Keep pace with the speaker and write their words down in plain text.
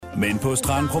Men på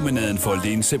strandpromenaden får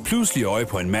Linse pludselig øje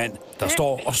på en mand, der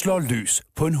står og slår løs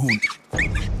på en hund.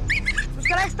 Du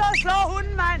skal da ikke stå og slå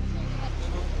hunden, mand!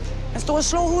 Jeg stod og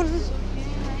slog hunden.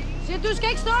 Så du skal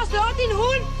ikke stå og slå din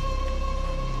hund!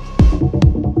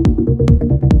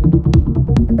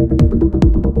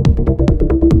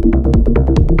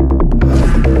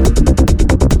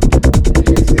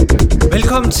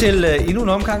 Velkommen til endnu en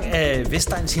omgang af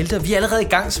Vestegns Helte. Vi er allerede i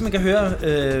gang, som man kan høre.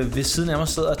 Ved siden af mig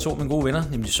sidder to af mine gode venner,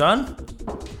 nemlig Søren.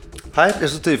 Hej, jeg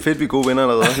synes det er fedt, vi er gode venner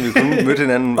allerede, så vi kunne møde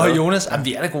hinanden. Og Jonas,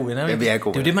 vi er da gode venner. Ja, vi er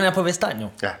gode. Det er jo det, man er på Vestegn jo.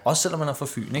 Ja. Også selvom man er fra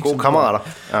Fyn. Ikke? Gode kammerater.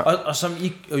 Ja. Og som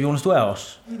I, og Jonas, du er også.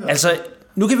 Altså,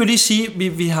 nu kan vi jo lige sige,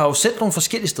 vi har jo sendt nogle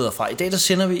forskellige steder fra. I dag der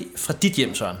sender vi fra dit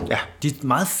hjem, Søren. Ja. Dit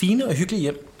meget fine og hyggelige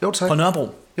hjem. Jo, tak. Fra Nørrebro.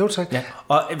 Jo, tak. Ja.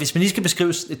 Og hvis man lige skal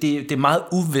beskrive, det er meget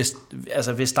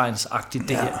Vestegns-agtigt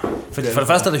det her. For det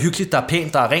første er det hyggeligt, der er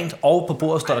pænt, der er rent, og på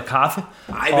bordet står der kaffe,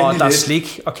 og der er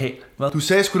slik og kage. Hvad? Du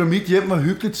sagde sgu da, mit hjem var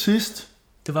hyggeligt sidst.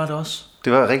 Det var det også.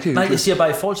 Det var rigtig hyggeligt. Nej, jeg siger bare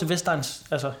i forhold til Vestegns,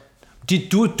 altså...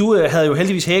 Du havde jo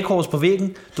heldigvis hagekors på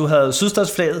væggen, du havde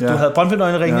sydstatsflaget, du havde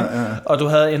Brøndby-nøgleringe, og du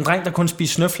havde en dreng, der kunne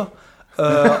spise snøfler.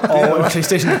 Og en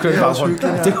PlayStation på køkkenbaggrunden.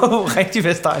 Det var jo rigtig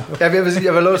Vestegn. Ja,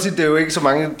 jeg vil lov at sige, det er jo ikke så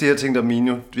mange af de her ting, der er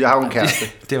mine. Jeg har jo en kæreste.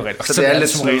 Det er jo rigtigt. Så det er lidt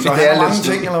som regel. Så det er mange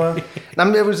ting, eller hvad? Nej,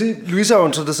 men jeg vil sige, Louise har jo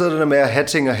interesseret det der med at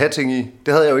have ting i.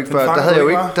 Det havde jeg jo ikke før. Der havde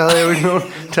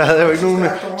jeg jo ikke nogen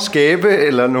skabe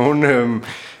eller nogen...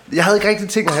 Jeg havde ikke rigtig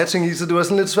ting at have ting i, så det var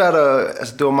sådan lidt svært at...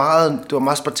 Altså, det var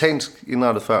meget spartansk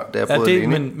indrettet før, da jeg boede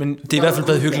alene. Men det er i hvert fald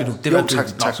blevet hyggeligt nu. Det jo,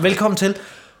 tak. Velkommen til.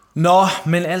 Nå,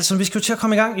 men altså, vi skal jo til at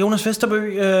komme i gang. Jonas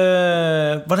Vesterbø,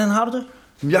 hvordan har du det?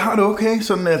 Jeg har det okay.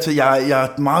 Sådan, altså, jeg er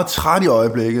meget træt i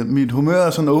øjeblikket. Mit humør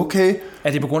er sådan okay.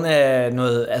 Er det på grund af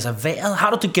noget, altså vejret? Har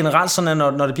du det generelt sådan, at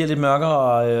når det bliver lidt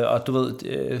mørkere, og du ved,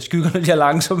 skyggerne bliver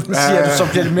lange, så siger du, så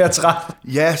bliver lidt mere træt?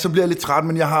 Ja, så bliver jeg lidt træt,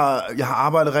 men jeg har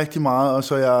arbejdet rigtig meget, og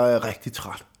så er jeg rigtig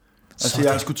træt. Altså,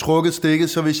 jeg har sgu trukket stikket,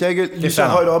 så hvis jeg ikke er lige så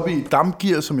højt op i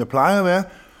dampgear, som jeg plejer at være,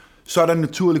 så er der en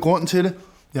naturlig grund til det.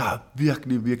 Jeg er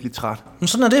virkelig, virkelig træt. Men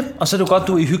sådan er det, og så er det godt,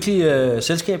 du er i hyggelig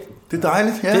selskab. Det er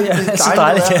dejligt, ja. Det er så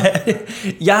dejligt, ja.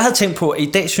 Jeg havde tænkt på, at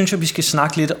i dag synes jeg, vi skal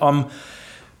snakke lidt om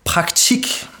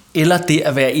praktik, eller det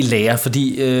at være i lære,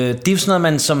 fordi det er jo sådan noget,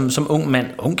 man som ung mand,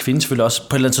 ung kvinde selvfølgelig også,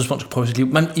 på et eller andet tidspunkt skal prøve sit liv.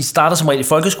 Man starter som regel i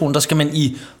folkeskolen, der skal man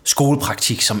i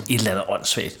skolepraktik som et eller andet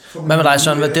åndssvagt. Hvad med dig,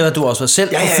 Søren? Det har du også været selv,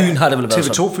 på Fyn har det vel været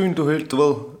TV2 Fyn, du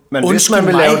ved. Men hvis man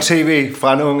vil lave tv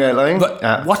fra en ung alder, ikke?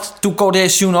 Ja. What? Du går der i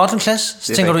 7. og 8. klasse?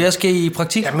 Så tænker du, jeg skal i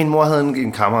praktik? Ja, min mor havde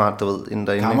en kammerat, du ved, inden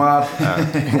derinde. Kammerat. Ja,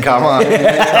 en kammerat.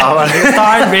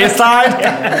 Vestegn.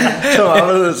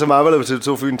 Som arbejdede på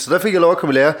TV2 Fyn. Så der fik jeg lov at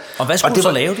komme i lære. Og hvad skulle du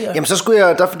så lave der? Jamen, så skulle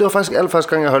jeg... Det var faktisk allerførste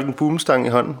gang, jeg holdt en boomstang i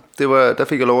hånden. Der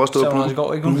fik jeg lov at stå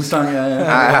på. Boomstang, ja.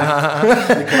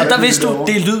 Og der vidste du,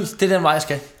 det er lyd, det er den vej, jeg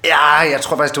skal. Ja, jeg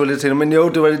tror faktisk, det var lidt til. Men jo,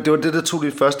 det var det, der tog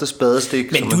de første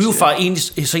spadestik. Men du er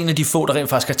jo en af de få, der rent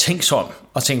faktisk har tænkt sig om,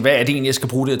 og tænkt, hvad er det egentlig, jeg skal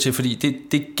bruge det til? Fordi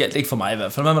det galt ikke for mig i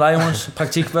hvert fald. Hvad med dig, Jonas?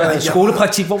 Praktik?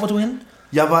 Skolepraktik, hvor var du henne?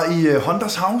 Jeg var i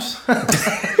Hondas House.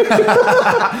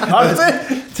 Har du det?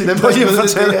 Til dem,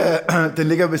 den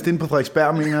ligger vist inde på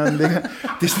Frederiksberg, mener jeg. Det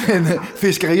er sådan en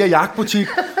fiskeri- og jagtbutik.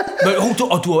 Men,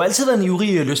 og du har jo altid været en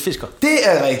ivrig lystfisker. Det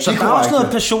er rigtigt. Så der er også noget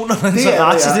passion og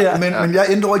interesse der. Men jeg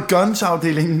endte over i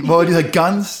Guns-afdelingen, hvor de havde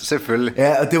Guns. Selvfølgelig.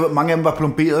 Ja, og mange af dem var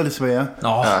plomberet desværre.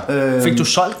 Nå, fik du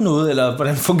solgt noget, eller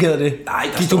hvordan fungerede det? Nej,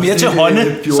 gik du mere til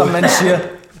hånde, som man siger?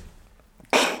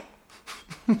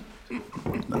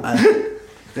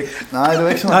 Nej, det var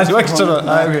ikke sådan noget.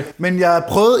 Nej, okay. Men jeg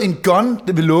prøvede en gun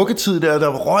ved lukketid der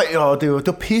var røg, og det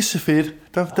var pissefedt.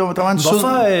 Der var en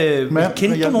sød Hvorfor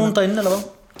kendte du nogen derinde, eller hvad?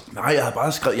 Nej, jeg havde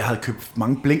bare skrevet, jeg havde købt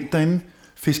mange blink derinde.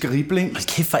 Fiskeriblink. Hold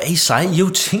kæft, hvor er I seje. I er jo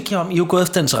tænkt jer om, I er jo gået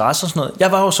efter interesse og sådan noget.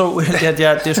 Jeg var jo så uheldig,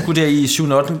 at jeg skulle der i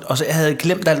 7. 8. og så jeg havde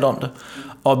glemt alt om det.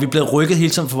 Og vi blev rykket hele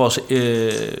tiden for vores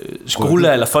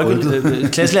skolelærer, eller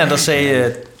klasselæreren, der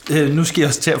sagde, nu skal jeg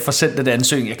også til at få sendt den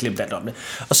ansøgning. Jeg glemte alt om det.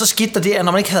 Og så skete der det, at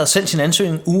når man ikke havde sendt sin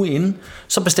ansøgning uge inden,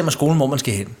 så bestemmer skolen, hvor man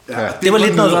skal hen. Ja, det var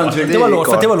lidt noget lort.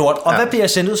 Det var lort. Og hvad bliver jeg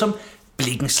sendt ud som?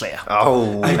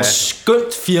 Blikkenslager. Et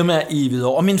skønt firma i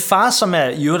Hvidovre. Og min far, som er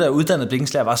i øvrigt uddannet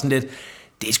blikkenslager, var sådan lidt,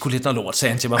 det er sgu lidt noget lort,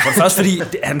 sagde han til mig. For det første, fordi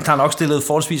han har nok stillet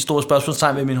forholdsvis store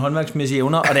spørgsmålstegn ved mine håndværksmæssige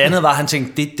evner, og det andet var, at han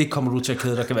tænkte, det kommer du til at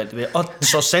kede dig gevaldigt ved. Og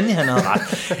så sandelig han havde ret.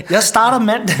 Jeg starter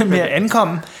mandag med at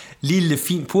ankomme, lille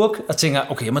fin purk, og tænker,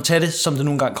 okay, jeg må tage det, som det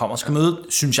nogle gange kommer. Skal møde,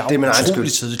 synes jeg,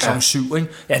 utroligt tidligt kl. 7. Ikke?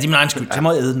 Ja, det er min egen skyld. Jeg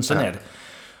må æde den, sådan er det.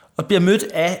 Og bliver mødt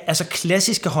af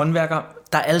klassiske håndværkere,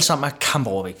 der alle sammen er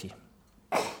kampovervægtige.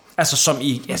 Altså som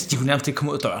i, altså de kunne nærmest ikke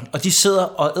komme ud af døren. Og de sidder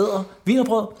og æder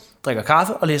wienerbrød, drikker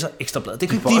kaffe og læser Ekstrabladet. Det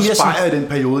kan blive mere sådan... i den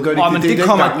periode, gør det ikke? Det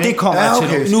kommer ja,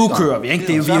 okay, til nu. Nu kører vi, ikke?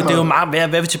 Det er jo meget,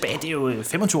 hvad er vi tilbage? Det er jo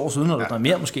 25 år siden, eller noget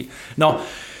mere måske. Nå,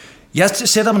 jeg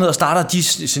sætter mig ned og starter, de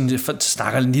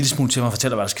snakker en lille smule til mig og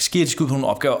fortæller, hvad der skal ske. De skal ud på nogle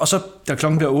opgaver, og så, da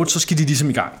klokken bliver 8, så skal de ligesom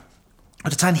i gang.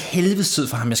 Og det tager en helvedes tid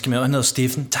for ham, jeg skal med, og han hedder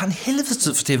Steffen. Det tager en helvedes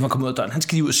tid for Steffen at komme ud af døren. Han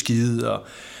skal lige ud og skide, og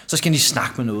så skal han lige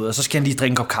snakke med noget, og så skal han lige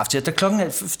drikke en kop kaffe til. Da klokken er,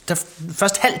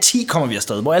 først 9:30 kommer vi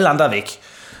afsted, hvor alle andre er væk.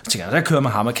 Så tænker jeg, der kører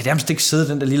med ham, og kan nærmest ikke sidde i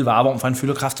den der lille varevogn, for han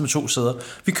fylder kraftigt med 2 sæder.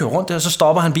 Vi kører rundt der, og så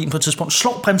stopper han bilen på et tidspunkt,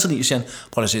 slår bremserne i, og siger han,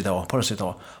 prøv at se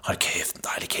derovre, hold kæft, en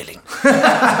dejlig kælling.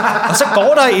 Og så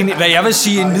går der en, hvad jeg vil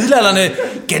sige, en middelaldrende,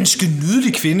 ganske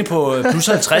nydelig kvinde på plus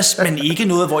 50, men ikke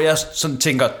noget, hvor jeg sådan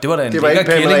tænker, det var da en lækker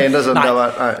kælling. Nej.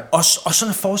 Og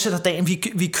sådan fortsætter dagen.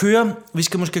 Vi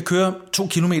skal måske køre 2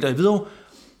 kilometer i Hvidovre,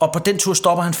 og på den tur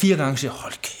stopper han 4 gange og siger,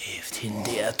 hold kæft, hende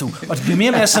der, du. Og det bliver mere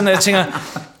og mere sådan, at jeg tænker,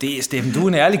 det er Steffen, du er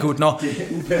en ærlig gut. Nå,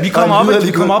 vi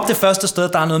kommer op det første sted,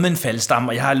 der er noget med en faldstamme,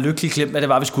 og jeg har lykkelig glemt, hvad det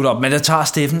var, vi skulle op. Men det tager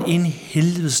Steffen en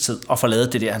helvedes tid at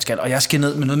forlade det der, han skal. Og jeg skal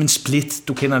ned med noget med en split,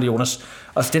 du kender det, Jonas.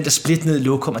 Og den der split ned i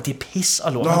lokum, og det er pis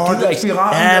og lort. Nå, det er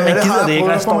spiralen. Ja, man gider det ikke,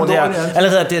 og jeg står der.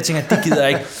 Allerede der, jeg tænker, det gider jeg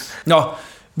ikke. Nå,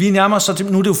 vi nærmer os, så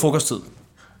nu er det jo frokosttid.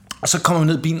 Og så kommer vi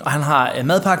ned i bilen, og han har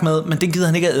madpakke med, men den gider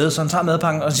han ikke at æde, så han tager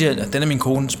madpakken og siger, den er min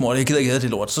kones mor, jeg gider ikke æde det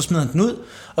lort. Så smider han den ud,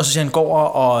 og så siger han, gå over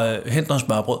og henter noget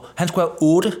smørbrød. Han skulle have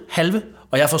 8 halve,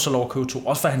 og jeg får så lov at købe 2,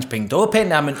 også for hans penge. Det var pænt,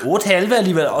 men 8 halve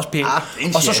alligevel også pænt.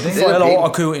 Og så skulle jeg lov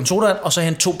at købe en soda, og så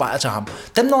hente 2 bajer til ham.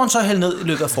 Dem når han så hælde ned i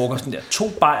løbet af frokosten der.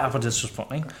 2 bajer på det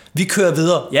tidspunkt, ikke? Vi kører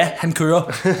videre. Ja, han kører.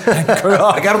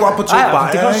 Det kan du godt på 2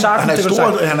 bajer.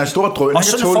 Han er stor drøn. Og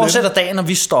så fortsætter dagen, når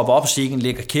vi stopper op og siger en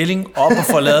lækker kælling, op og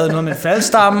får lavet noget med en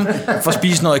faldstamme, får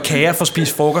spist noget kage, får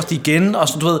spist frokost igen, og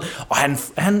så du ved. Og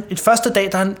han et første dag,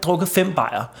 der han drukket 5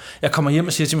 bajer. Jeg kommer hjem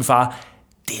og siger til min far,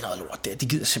 det er noget lort der, det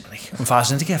gider jeg simpelthen ikke. Min far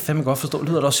siger, det kan jeg fandme godt forstå, det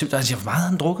lyder da også simpelthen. Han siger, hvor meget har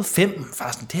han drukket? 5?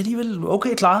 Far sådan, det er alligevel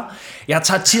okay klar. Jeg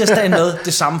tager tirsdagen med,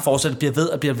 det samme fortsæt, bliver ved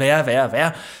og bliver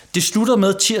værre. Det slutter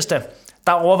med tirsdag,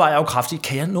 der overvejer jeg jo kraftigt,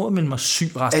 kan jeg nå at melde mig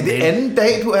syg resten af dagen? Er det anden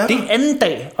dag, du er der? Det er anden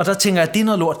dag, og der tænker jeg, det er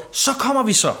noget lort. Så kommer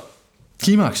vi så,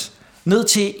 klimaks, ned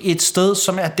til et sted,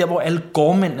 som er der, hvor alle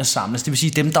gårdmændene samles. Det vil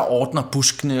sige dem, der ordner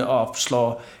buskene og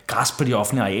slår græs på de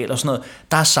offentlige arealer og sådan noget.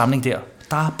 Der er samling der.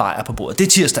 Der er bajer på bordet. Det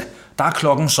er tirsdag. Der er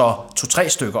klokken så 2-3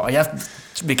 stykker, og jeg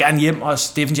vil gerne hjem, og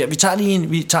Steffen siger, vi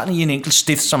tager lige en enkelt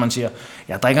stift, som man siger.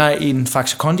 Jeg drikker en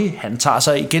Faxe Kondi, han tager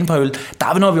sig igen på øl. Der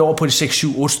er vi når vi over på de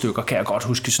 6-7-8 stykker, kan jeg godt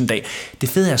huske sådan en dag. Det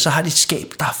fede er, så har de et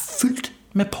skab, der er fyldt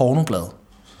med pornoblade.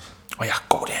 Og jeg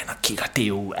går derhen og kigger, det er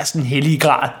jo altså en hellig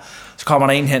grad. Så kommer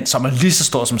der en hen, som er lige så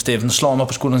stor som Steffen, slår mig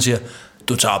på skulderen og siger,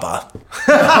 du tager bare.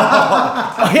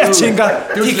 Og jeg tænker,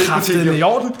 det er kraftigt i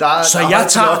orden. Så jeg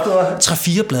tager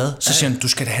 3-4 blade. Så siger han, du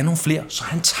skal da have nogle flere. Så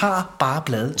han tager bare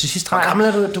blade. Til sidst hvor gammel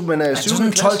er du? Man er 7.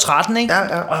 Sådan 12-13, ikke? Ja.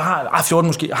 Og jeg har 14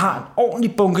 måske. Jeg har en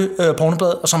ordentlig bunke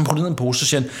pornoblade, og så har han puttet ned en pose. Så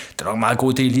siger han, det er nok en meget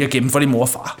god idé lige at gemme for din mor og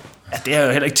far. Ja, det har jeg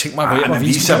jo heller ikke tænkt mig at gå hjem og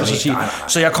vise mig.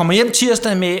 Så jeg kommer hjem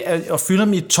tirsdag med at fylde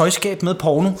mit tøjskab med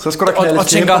porno. Så skal der knalde og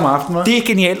tænker, om aftenen, det er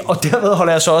genialt, og derved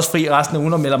holder jeg så også fri resten af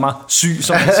ugen og melder mig syg,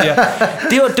 som man siger.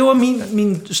 Det var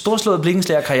min storslåede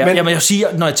blikkenslagerkarriere. Jeg vil sige,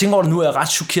 når jeg tænker over det nu, er jeg ret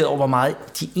chokeret over, hvor meget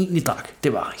de egentlig drak.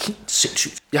 Det var helt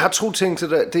sindssygt. Jeg har 2 ting til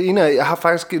det. Det ene er, jeg har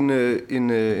faktisk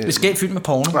et skab fyldt med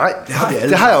porno. Nej, det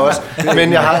har jeg også.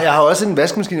 Men jeg har også en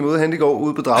vaskemaskine ude hen i går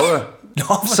ude på Dragør.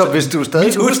 Så hvis du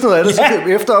stadig skal huske noget af det, så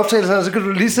efter optagelserne, så kan du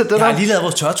lige sætte den op. Jeg har lige lavet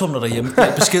vores tørretumler derhjemme.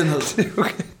 Beskedenhed.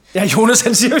 Okay. Ja, Jonas,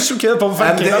 han siger jo chokeret på, hvorfor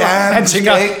han kender mig. Han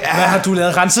tænker, hvad har du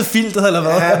lavet? Renset filtret, eller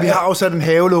hvad? Ja, vi har jo sat en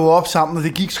havelåge op sammen, og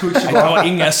det gik sgu ikke så godt. Der var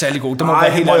ingen af særlig god. Det må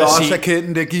være helt ærligt at sige. Jeg også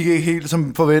erkende, det gik ikke helt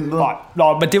som forventet.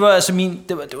 Nå, men det var altså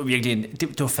det var virkelig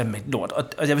det var fandme lort.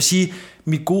 Og jeg vil sige,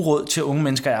 mit gode råd til unge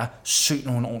mennesker er, søg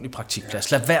nogle ordentlige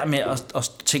praktikplads. Lad være med at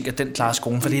tænke, at den klarer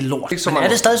skolen, for det er lort. Men er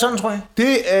det stadig sådan, tror jeg?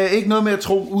 Det er ikke noget med at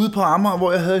tro. Ude på Amager,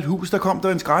 hvor jeg havde et hus, der kom der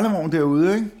en skraldevogn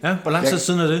derude, ikke? Ja, hvor lang tid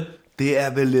siden er det? Det er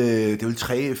vel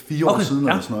 3-4 år siden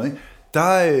eller sådan noget, ikke?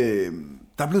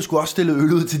 Der blev sgu også stillet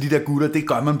øl ud til de der gutter. Det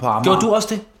gør man på Amager. Gjorde du også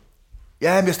det?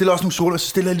 Ja, men jeg stiller også nogle soler, så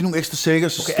stiller jeg lige nogle ekstra sækker.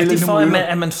 Så er det for,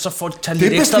 at man så får tager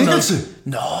lidt ekstra med?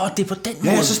 Nå, det er på den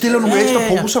måde. Ja, så stiller nogle ekstra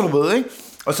poser, du ved, ikke?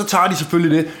 Og så tager de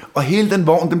selvfølgelig det. Og hele den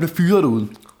vogn, den blev fyret derude.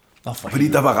 Fordi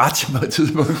der var ret på et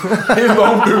tidspunkt. Hele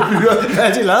vognen blev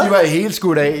fyret. De var helt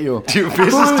skudt af, jo. De var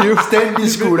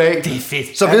fuldstændig skudt af. Det er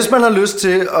fedt. Så hvis man har lyst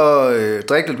til at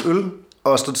drikke lidt øl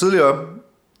og stå tidligt op,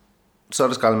 så er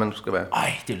det skraldemand, du skal være.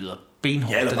 Ej, det lyder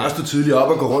benhårdt. Ja, eller bare stå tidligt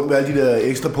op og gå rundt med alle de der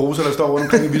ekstra poser, der står rundt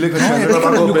omkring i Villekvarteret.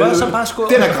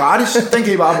 Den er gratis, den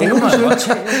kan I bare bruge.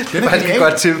 Det er faktisk et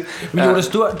godt tip. Men Jonas,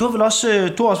 du har vel også,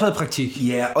 været i praktik?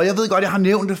 Ja, og jeg ved godt, jeg har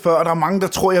nævnt det før, og der er mange, der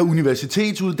tror, jeg er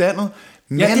universitetsuddannet.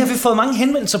 Men... Ja, det har vi fået mange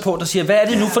henvendelser på, der siger, hvad er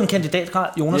det nu for en kandidatgrad,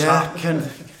 Jonas har?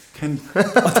 Kan...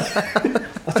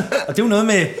 Og det er jo noget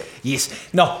med... Yes.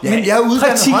 Nå, ja, men jeg er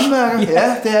uddannet håndværker.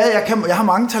 Ja, det er jeg har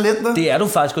mange talenter. Det er du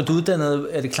faktisk, og du er uddannet...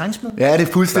 Er det Kleinsmed? Ja, det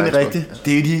er fuldstændig rigtigt.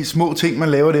 Det er de små ting, man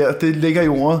laver der. Det ligger i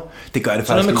ordet. Det gør det faktisk.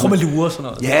 Sådan noget med krummelurer og sådan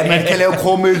noget. Ja, man kan lave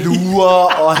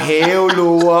krummelurer og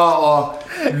havelåger og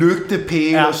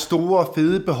lygtepæle og store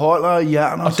fede beholdere i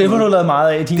jern. Og det har du lavet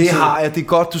meget af i din tid. Det har jeg. Det er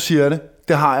godt, du siger det.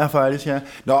 Det har jeg faktisk, ja.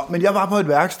 Nå, men jeg var på et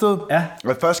værksted. Ja.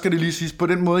 Og først skal det lige siges, på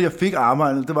den måde, jeg fik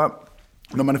arbejdet, det var...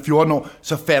 Når man er 14 år,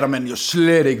 så fatter man jo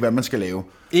slet ikke, hvad man skal lave.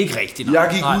 Ikke rigtigt. Jeg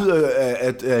gik ud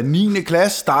af 9.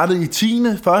 klasse, startede i 10.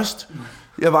 først.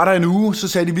 Jeg var der en uge, så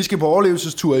sagde de, vi skal på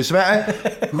overlevelsestur i Sverige.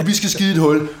 Vi skal skide et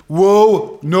hul. Wow,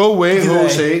 no way,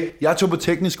 Jose. Jeg tog på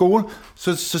teknisk skole,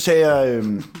 så sagde jeg...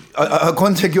 og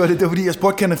grunden til, at jeg gjorde det var, fordi jeg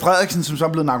spurgte Kenneth Frederiksen, som så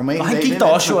blev narkoman. Og han gik der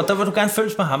også, og der vil du gerne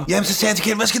følges med ham. Jamen, så sagde jeg til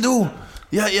Kenneth, hvad skal du?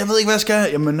 Jeg ved ikke, hvad jeg skal.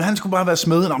 Jamen, han skulle bare være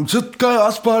smed. Nå, men så gør jeg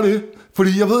også bare det.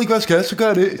 Fordi jeg ved ikke, hvad jeg skal, så gør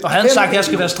jeg det. Og han sagt, at jeg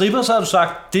skal være stripper, så har du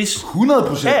sagt, det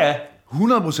 100%. Ja.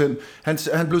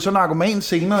 100%. Han blev så narkoman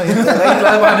senere. Jeg er rigtig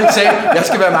glad, hvor han ikke sagde, jeg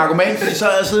skal være narkoman, fordi så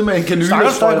er jeg siddet med en kanyle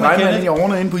og sprøjt regnvand ind i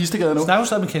årene inde på Istegade nu. Snakker du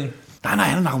stadig med Kenny? Nej,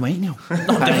 han er narkoman jo. Nå,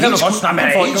 det kan du godt snakke med.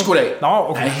 Han er helt skudt af. Nå,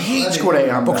 okay. Han er helt skudt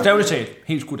af ham. Bogstaveligt talt.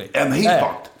 Helt skudt af. Jamen, helt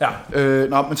fucked.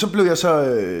 Ja. Men så blev jeg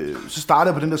så startede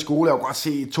jeg på den der skole, jeg kunne godt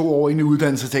se 2 år inde i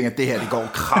uddannelse, og tænkte, at det her, det går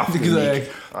kraftigt. Det gider jeg ikke.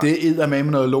 Det æder med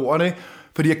noget lort, ikke?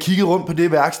 Fordi jeg kiggede rundt på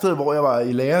det værksted, hvor jeg var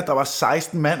i lærer. Der var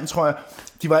 16 mand, tror jeg.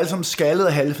 De var alle sammen skaldede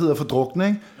og halvfede og fordrukne,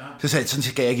 ikke? Så sagde jeg, sådan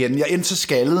skal jeg igen. Jeg endte så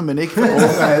skaldet, men ikke fordrukne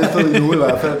og halvfede endnu i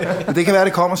hvert fald. Men det kan være,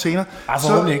 det kommer senere. Ej,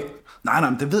 forhåbentlig ikke. Nej,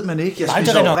 det ved man ikke. Jeg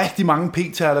spiser rigtig mange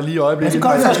p-tærter lige i øjeblikket. Ja, det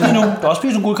gør jeg først lige nu. Du har også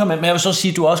spist nogle guldkammer, men jeg vil så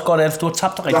sige, at du også godt er, for du har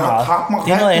tabt dig rigtig meget.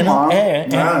 Det er noget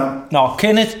andet. Ja. Nå,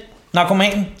 Kenneth,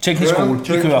 narkoman, teknisk skole.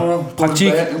 Vi kører.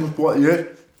 Praktik.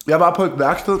 Jeg var på et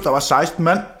værksted, der var 16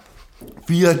 mand.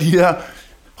 4 af de her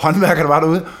håndværkere, der var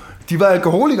derude, de var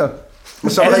alkoholikere.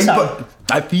 Og så var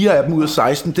der 4 af dem ud af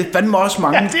 16. Det fandme også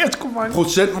mange. Ja, det er sgu mange.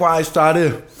 Procentwise, der er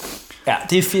det... Ja,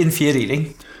 det er en fjerdedel,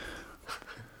 ikke?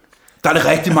 Der er det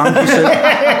rigtig mange procent.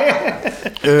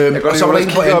 Og så var der en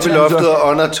kigge op i loftet og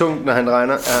ånder tungt, når han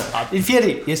regner. Ja. En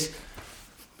fjerdedel, yes.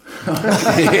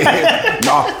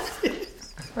 Nå.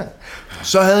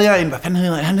 Så havde jeg en... Hvad fanden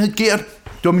hed han? Han hed Gert.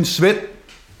 Det var min Svend.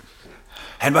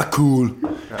 Han var cool.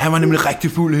 Han var nemlig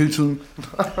rigtig fuld hele tiden.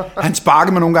 Han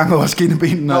sparkede mig nogle gange over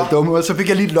skinnebenene og dumme, og så fik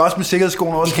jeg lige los med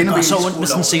sikkerhedsskoene over skinnebenene. Det kan så ondt med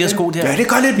sådan en sikkerhedssko der. Ja, det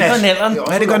gør lidt nas.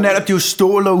 Ja, det gør nat, at de jo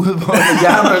stål derude på.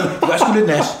 Ja, men det gør sgu lidt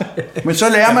nas. Men så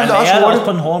lærer man det også hurtigt. Også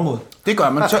på den hårde måde. Det gør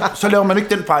man. Så laver man ikke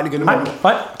den fejl igen. Nej.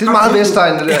 Det er meget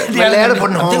Vestegn, det der. Man lærer det på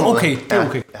den hårde måde. Det er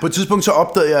okay. På et tidspunkt så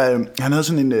opdagede jeg, at han havde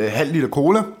sådan en halv liter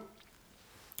cola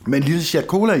med en lille chat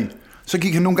cola i. Så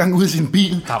gik han nogle gange ud i sin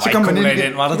bil. Der var så kom ikke cola i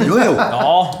den, var der det? Jo.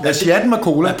 Ja, chatten var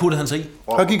cola. Hvad puttede han sig i?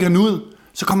 Så gik han ud.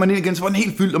 Så kom han ind igen, så var den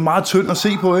helt fyldt og meget tynd at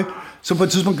se på, ikke? Så på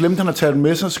et tidspunkt glemte han at tage den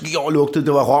med sig, så gik jeg over og lugtede,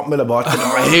 det var rom eller vodka. Det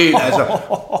var helt, altså.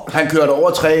 Han kørte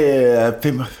over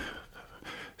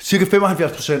cirka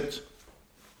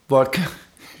 75% vodka.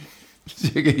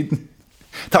 Cirka i den.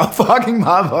 Der var fucking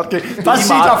meget vodka. Bare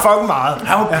sig, der var fucking meget.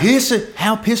 Han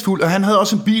var pissefuld, og han havde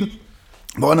også en bil,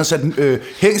 hvor han havde sat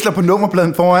hængsler på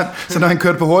nummerpladen foran, så når han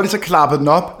kørte på hurtigt, så klappede den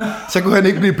op, så kunne han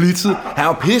ikke blive blitzet. Han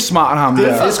var pissmart, ham der.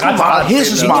 Det er ret smart. Det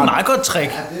er et meget godt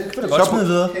trick. Det kan du godt smide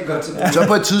videre. Så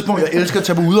på et tidspunkt, jeg elsker at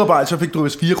tage på udarbejde, så fik du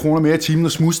vist 4 kroner mere i timen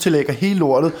og smustillæg og hele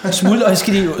lortet. Og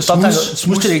skal de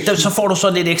smustillæg, så får du så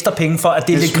lidt ekstra penge for, at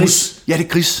det er lidt gris. Ja, det er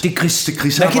gris. Det er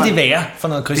gris. Hvad kan det være for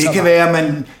noget gris? Det kan være,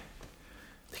 man...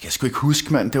 Det kan jeg sgu ikke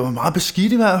huske, mand. Det var meget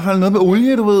beskidt i hvert fald. Noget med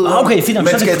olie, du ved. Okay, fint.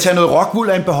 Man skal tage noget rockwool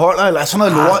af en beholder, eller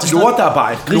sådan noget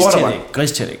lortarbejde.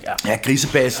 Gristillæg, ja. Ja,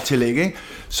 grisebasetillæg, ikke?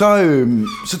 Så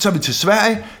tager vi til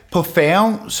Sverige. På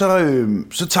færgen,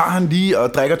 så tager han lige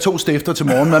og drikker 2 stifter til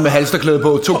morgenmad med halsterklæde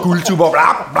på, 2 guldtuber.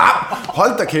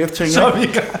 Hold da kæft, tænker jeg.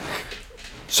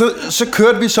 Så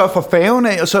kørte vi så fra færgen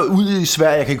af, og så ud i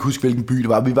Sverige. Jeg kan ikke huske, hvilken by det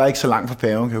var. Vi var ikke så langt fra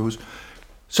færgen, kan jeg huske.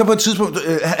 Så på et tidspunkt,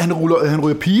 han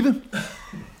ryger pibe.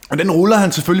 Og den ruller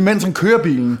han selvfølgelig, mens han kører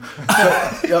bilen.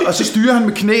 Og så styrer han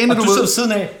med knæene, og du sidder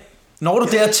siden af. Når du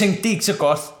der tænkte, det er ikke så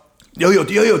godt.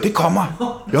 Jo, det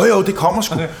kommer. Jo, det kommer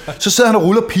sgu. Så sidder han og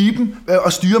ruller pipen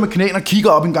og styrer med knæene og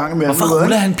kigger op en gang med. Hvorfor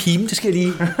ruller han pipen? Det skal jeg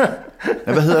lige...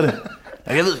 Ja, hvad hedder det?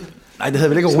 Jeg ved... Nej, det hedder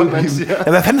vel ikke rullepiben.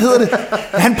 Ja, hvad fanden hedder det?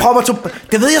 Han propper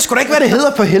det ved jeg sgu da ikke, hvad det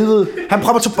hedder for helvede. Han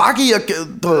propper tobak i og...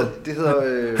 Det hedder...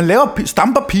 Han laver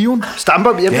stamper piven.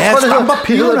 Stamper... Jeg ja, stamper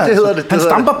piven. Det hedder det. Han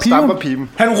stamper piven.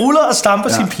 Han ruller og stamper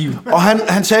sin pive. Og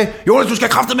han sagde, Jonas, du skal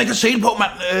kraftedeme ikke tage sele på,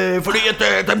 mand. Fordi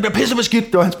at, den bliver pissebeskidt.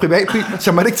 Det var hans privatbil.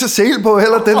 Så man ikke tage sele på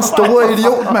heller, den store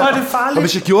idiot, mand. Og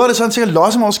hvis jeg gjorde det, så han sikkert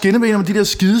losse mig over skinnebenen med de der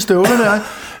skide støvler der.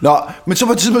 Nå, men så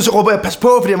på et tidspunkt, så råber jeg, pas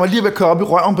på, fordi jeg var lige ved at køre op i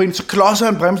røven på en. Så klodser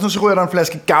han bremsen, og så ryger der en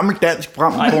flaske gammel dansk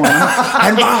frem på ham.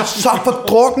 Han var så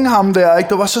fordrukken ham der, ikke?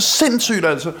 Det var så sindssygt,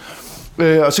 altså.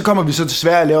 Og så kommer vi så til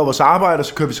Sverige og laver vores arbejde, og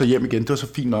så kører vi så hjem igen. Det var så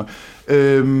fint nok.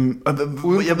 Uden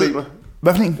problemer.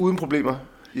 Hvad for en? Uden problemer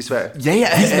i Sverige. Ja,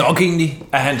 det er nok egentlig,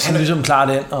 at han ligesom klarer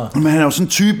den. Og... Men han er jo sådan en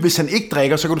type, hvis han ikke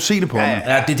drikker, så kan du se det på ham.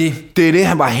 Ja, det er det. Det er det,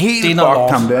 han var helt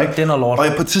fucked ham der, ikke? Det er noget lort. Og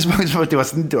på et tidspunkt, det var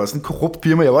sådan en korrupt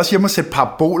firma. Jeg var også hjemme og sætte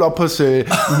parabol op hos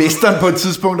mesteren på et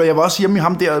tidspunkt, og jeg var også hjemme i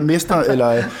ham der, mester,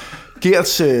 eller...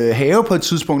 Gerts have på et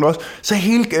tidspunkt også. Så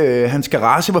hele hans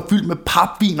garage var fyldt med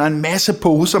papvin og en masse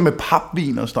poser med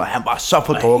papvin og sådan noget. Han var så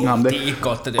fordrukken ham der. Det er ikke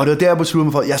godt, det der. Og det var der, jeg besluttede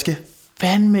mig for, at jeg skal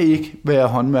fandme ikke være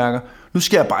håndværker. Nu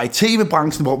skal jeg bare i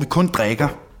tv-branchen, hvor vi kun drikker.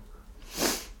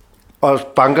 Og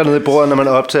banker ned i bordet, når man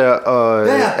optager. Og,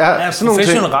 ja, sådan nogle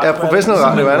ting. Ja, professionel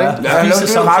radio, ikke?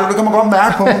 Ja, det kan man godt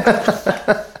mærke på.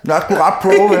 Jeg er sgu ret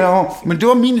pro her. Men det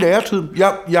var min læretid.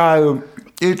 Jeg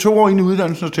 2 år inde i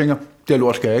uddannelsen og tænker, det er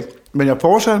lort skal jeg ikke. Men jeg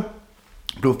fortsatte,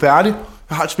 blev færdig.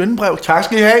 Jeg har et svendebrev. Tak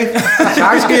skal I have.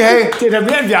 Tak skal I have. Det er da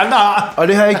mere, end vi andre har. Og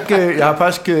det har jeg har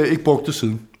faktisk ikke brugt det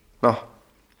siden. Nå.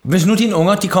 Hvis nu dine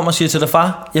unger, de kommer og siger til dig,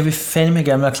 far, jeg vil fandme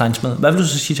gerne være kleinsmed. Hvad vil du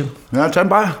så sige til dem? Ja, tag en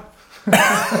bajer.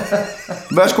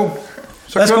 Værsgo.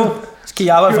 Værsgo. Skal I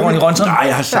arbejde foran i Rønson? Nej,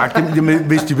 jeg har sagt det. Jamen,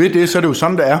 hvis de vil det, så er det jo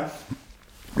sådan, det er.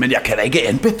 Men jeg kan da ikke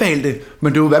anbefale det.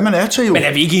 Men det er jo, hvad man er til jo. Men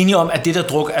er vi ikke enige om, at det der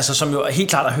druk, altså, som jo helt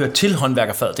klart har hørt til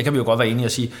håndværkerfaget, det kan vi jo godt være enige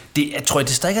at sige, det tror jeg,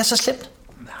 det stadig er så slemt?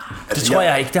 Det tror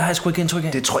jeg ikke. Det har jeg sgu ikke indtryk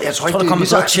af. Jeg tror ikke, det er lige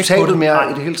så acceptabelt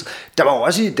mere i det hele. Der var jo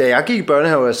også, da jeg gik i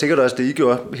børnehave, og sikkert også det, I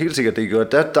gjorde, helt sikkert det, I gjorde,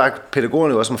 der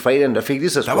pædagogerne jo også om fredagen, der fik de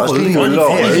så også lige en øl og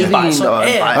rødvin,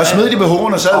 og smed de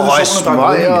behoverne, og sad og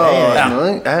smøger og sådan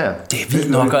noget, ikke? Ja. Det er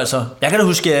vildt nok, altså. Jeg kan da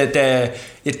huske, at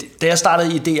da jeg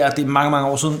startede i DR, det er mange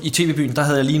år siden, i TV-byen, der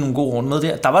havde jeg lige nogle gode runde med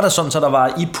der. Der var der sådan, så der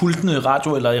var i pultene,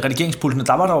 radio eller i redigeringspultene,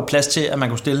 der var der jo plads til, at man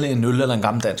kunne stille en øl eller en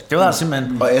gammel dansk. Det var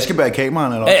simpelthen... Og Askeberg i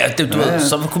kameraen, eller? Ja, du ved,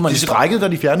 så kunne man... De strækkede, da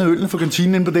de fjernede ølene fra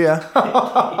kantinen inde på DR.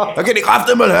 Der kan de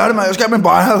kraftedeme høre det, man. Jeg skal have min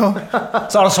bajer.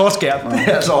 Så er der sort skærm. Det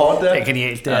er så hårdt, det er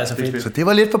genialt, det er så fedt. Så det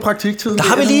var lidt for praktiktiden. Der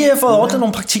har vi lige fået ordnet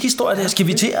nogle praktikhistorier der. Skal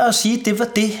vi til at sige, det var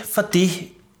det for det?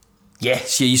 Ja,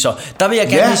 siger I så. Der vil jeg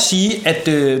gerne sige, at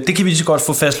det kan vi lige så godt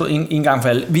få fastslået en gang for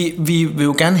alle. Vi vil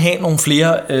jo gerne have nogle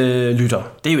flere lyttere.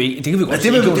 Det er jo ikke, det kan vi godt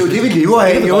sige. Det er jo det, vi lever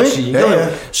af, jo ikke? Ja.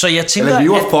 Så jeg tænker, eller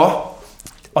lever for.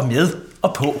 Og med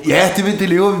og på. Ja, det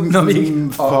lever vi når vi ikke,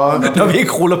 for. Når vi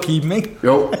ikke ruller pipen, ikke?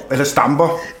 Jo, eller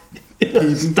stamper.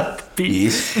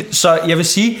 Yes. Så jeg vil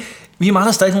sige, vi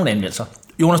mangler stadig nogle anmeldelser.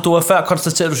 Jonas, du har før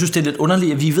konstateret, at du synes, det er lidt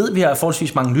underligt, at vi ved, at vi har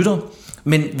forholdsvis mange lyttere,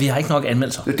 men vi har ikke nok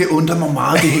anmeldelser. Det undrer mig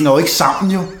meget. Det hænger jo ikke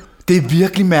sammen, jo. Det er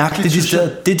virkelig mærkeligt.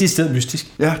 Det er decideret mystisk.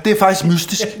 Ja, det er faktisk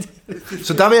mystisk.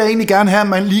 Så der vil jeg egentlig gerne have, at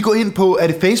man lige går ind på, er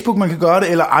det Facebook, man kan gøre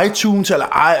det, eller iTunes, eller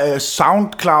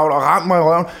SoundCloud, og ram mig i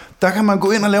røven. Der kan man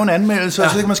gå ind og lave en anmeldelse, og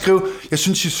så kan man skrive, jeg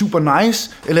synes, I er super nice,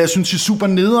 eller jeg synes, I er super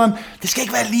nederen. Det skal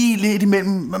ikke være lige lidt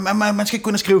imellem. Man skal ikke gå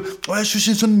ind og skrive, jeg synes,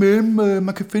 I er sådan mellem,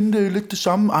 man kan finde det lidt det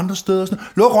samme andre steder.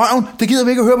 Luk røven, det gider vi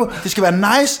ikke at høre på. Det skal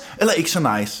være nice, eller ikke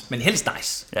så nice. Men helst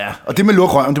nice. Ja, og det med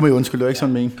luk røven, det må jeg undskylde, ikke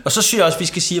sådan mene. Og så synes jeg også, vi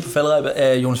skal sige på falderæbet,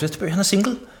 at Jonas Vesterbø, han er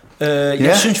single.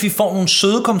 Jeg synes, vi får nogle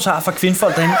søde kommentarer fra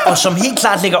kvindfolk derinde, og som helt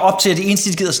klart lægger op til, at det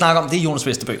eneste, de gider snakke om, det er Jonas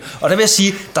Vesterbø. Og der vil jeg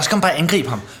sige, der skal man bare angribe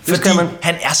ham. Fordi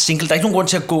han er single. Der er ikke nogen grund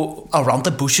til at gå around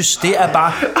the bushes. Det er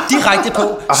bare direkte på.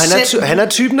 Og han er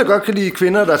typen, der godt kan lide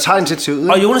kvinder, der tager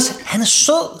initiativet. Og Jonas, han er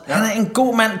sød. Ja. Han er en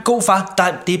god mand, god far. Der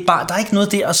er ikke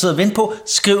noget der at sidde og vente på.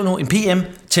 Skriv nu en PM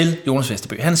til Jonas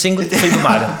Vesterbø. Han er single. Fri på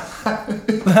mig.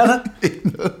 Hvad er der?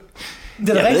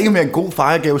 Jeg ved ikke, om jeg er en god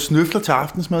far. Jeg gav snøfler til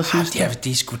aftensmad sidst.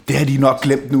 Det har de nok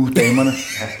glemt nu, damerne.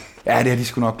 Ja, det har de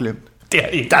sgu nok glemt.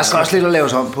 Der skal også lidt at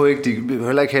laves om på, ikke? De vil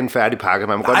heller ikke have en færdig pakke.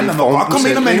 Man må godt komme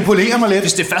ind og manipulere mig lidt.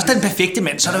 Hvis det først er den perfekte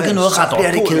mand, så er der ikke noget at rette op på.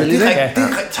 Det er det kedeligt, ikke?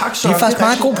 Tak, Søren. Det er faktisk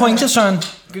meget god pointe, Søren.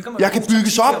 Jeg kan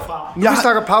bygges op. Vi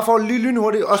snakker parforhold lige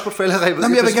lynhurtigt, også på falderæbet.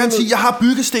 Jeg vil gerne sige, jeg har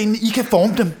byggestenene. I kan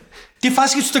forme dem. Det er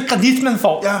faktisk et stykke granit, man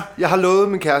får. Ja. Jeg har lovet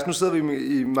min kæreste. Nu sidder vi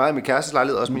i mig og min kærestes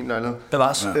lejlighed, også min lejlighed.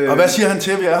 Bevares. Og hvad siger han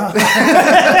til, at vi er her?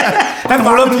 Han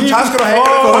ruller på. Tak skal du have.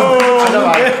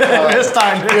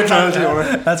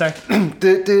 Ja, tak.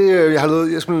 Jeg har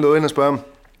lovet, jeg skulle love hende at spørge om.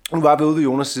 Nu var vi ude ved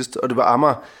Jonas sidst, og det var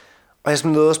Amager. Og jeg er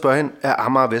simpelthen nødt at spørge hende, er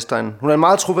Amager Vestegnen? Hun er en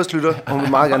meget trofast lytter, og hun vil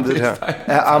meget gerne vide det her.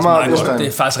 Er Amager Vestegnen? Det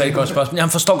er faktisk et rigtig godt spørgsmål. Jeg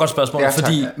forstår godt spørgsmålet, Ja,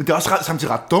 fordi... Men det er også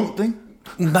samtidig ret dumt, ikke?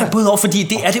 Nej, både over, fordi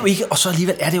det er det jo ikke, og så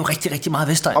alligevel er det jo rigtig, rigtig meget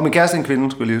Vestegn. Og min kæreste er en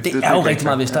kvinde, skulle jeg lige... Det er jo rigtig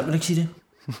meget Vestegn, vil du ikke sige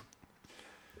det?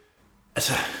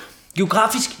 Altså...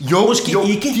 Geografisk? Måske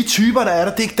ikke. De typer, der er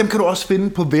der, dem kan du også finde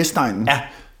på Vestegnen. Ja.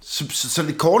 Så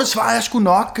det korte svar er sgu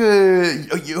nok...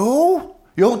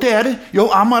 Jo, det er det. Jo,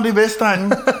 Amager, det er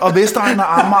Vestegnen. Og Vestegnen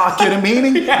og Amager, giver det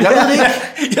mening? Jeg ved det ikke.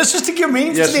 Jeg synes, det giver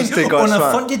mening til en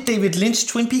underfundig David Lynch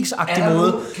Twin Peaks-agtig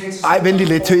måde. Ej, vent lige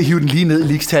lidt til at hive den lige ned i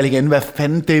ligestal igen. Hvad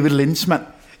fanden, David Lynch, mand?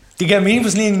 Det giver mening på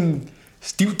sådan en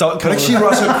stiv dolk. Kan du ikke sige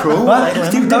Russell Crowe? Hvad?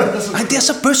 Stiv dolk? Ej, det er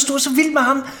så bøst, du er så vild med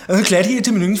ham. Jeg er glad her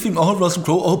til min yndlingsfilm. Russell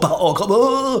Crowe.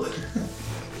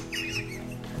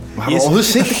 Har du overhovedet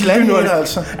set det glad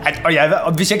altså?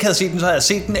 Og hvis jeg ikke havde set den, så havde jeg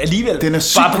set den alligevel. Den er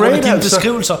så bare på grund af dine altså.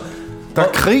 beskrivelser. Der er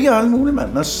krig og alt muligt,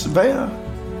 mand. Og svær.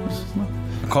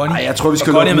 Connie. Ej, jeg tror, vi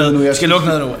skal lukke ned nu. Vi skal lukke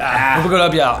ned nu. Ja, nu begynder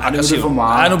at blive aggressiv.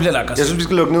 Nej, nu bliver det aggressiv. Jeg synes, vi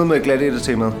skal lukke ned med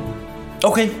Gladiator-temaet.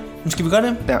 Okay, nu skal vi gøre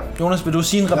det. Ja. Jonas, vil du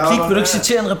sige en replik? Vil du ikke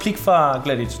citere en replik fra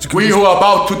Gladiator? We who are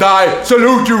about to die,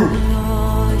 salute you!